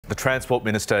Transport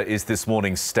Minister is this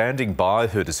morning standing by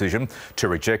her decision to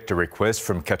reject a request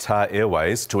from Qatar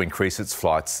Airways to increase its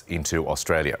flights into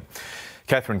Australia.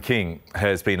 Catherine King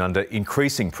has been under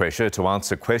increasing pressure to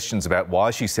answer questions about why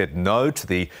she said no to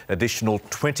the additional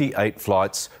 28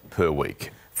 flights per week.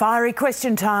 Fiery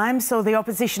question time saw the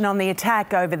opposition on the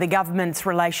attack over the government's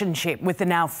relationship with the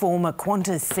now former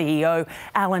Qantas CEO,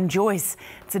 Alan Joyce.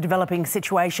 It's a developing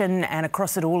situation, and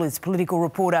across it all is political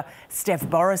reporter Steph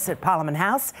Boris at Parliament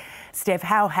House. Steph,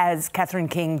 how has Catherine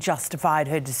King justified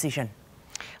her decision?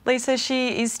 Lisa,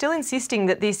 she is still insisting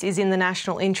that this is in the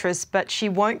national interest, but she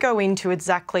won't go into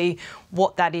exactly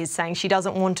what that is, saying she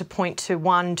doesn't want to point to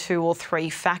 1, 2 or 3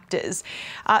 factors.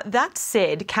 That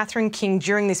said, Catherine King,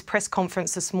 during this press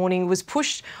conference this morning, was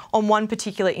pushed on one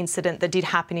particular incident that did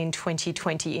happen in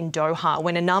 2020 in Doha,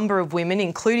 when a number of women,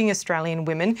 including Australian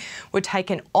women, were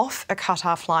taken off a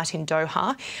Qatar flight in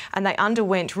Doha, and they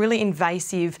underwent really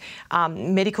invasive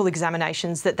medical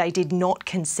examinations that they did not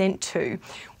consent to.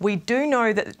 We do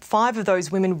know that 5 of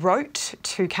those women wrote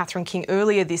to Catherine King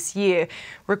earlier this year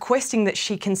requesting that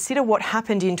she consider what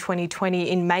happened in 2020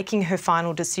 in making her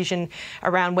final decision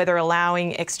around whether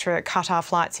allowing extra Qatar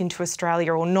flights into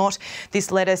Australia or not.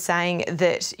 This letter saying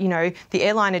that, the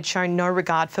airline had shown no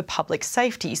regard for public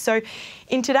safety. So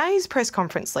in today's press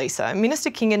conference, Lisa,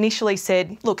 Minister King initially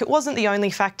said, look, it wasn't the only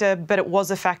factor, but it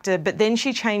was a factor. But then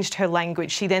she changed her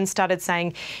language. She then started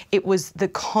saying it was the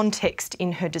context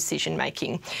in her decision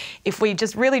making. If we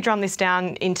just really drum this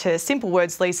down into simple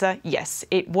words, Lisa, yes,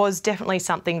 it was definitely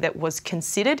something that was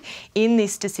considered in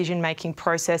this decision-making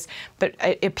process, but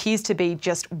it appears to be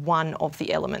just one of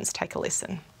the elements. Take a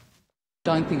listen.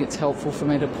 I don't think it's helpful for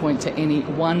me to point to any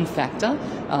one factor.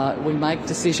 We make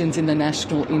decisions in the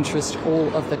national interest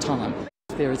all of the time.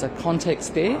 There is a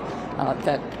context there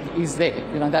that is there.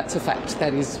 That's a fact.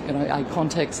 That is, a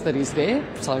context that is there.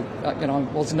 So, I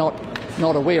was not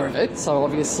aware of it. So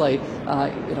obviously,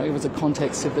 it was a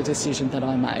context of the decision that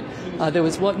I made. There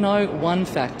was no one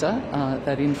factor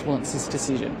that influenced this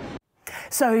decision.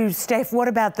 So, Steph, what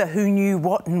about the who knew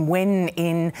what and when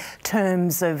in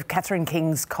terms of Catherine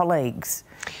King's colleagues?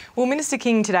 Well, Minister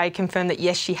King today confirmed that,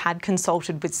 yes, she had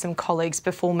consulted with some colleagues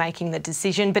before making the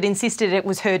decision, but insisted it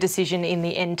was her decision in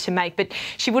the end to make. But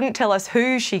she wouldn't tell us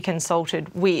who she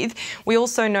consulted with. We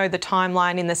also know the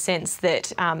timeline in the sense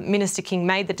that Minister King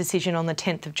made the decision on the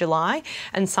 10th of July,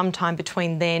 and sometime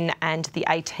between then and the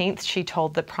 18th, she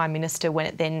told the Prime Minister when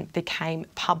it then became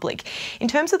public. In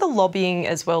terms of the lobbying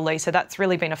as well, Lisa, that's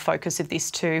really been a focus of this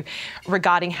too,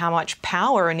 regarding how much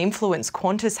power and influence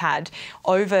Qantas had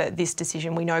over this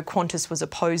decision. We know Qantas was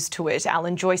opposed to it.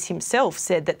 Alan Joyce himself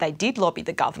said that they did lobby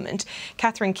the government.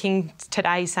 Catherine King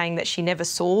today saying that she never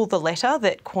saw the letter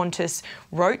that Qantas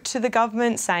wrote to the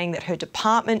government, saying that her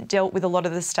department dealt with a lot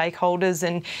of the stakeholders,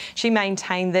 and she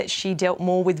maintained that she dealt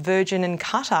more with Virgin and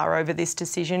Qatar over this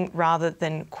decision rather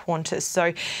than Qantas.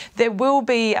 So there will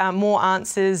be more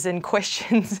answers and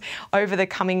questions over the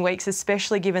coming weeks,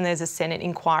 especially given there's a Senate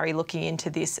inquiry looking into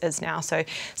this as now. So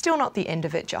still not the end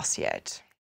of it just yet.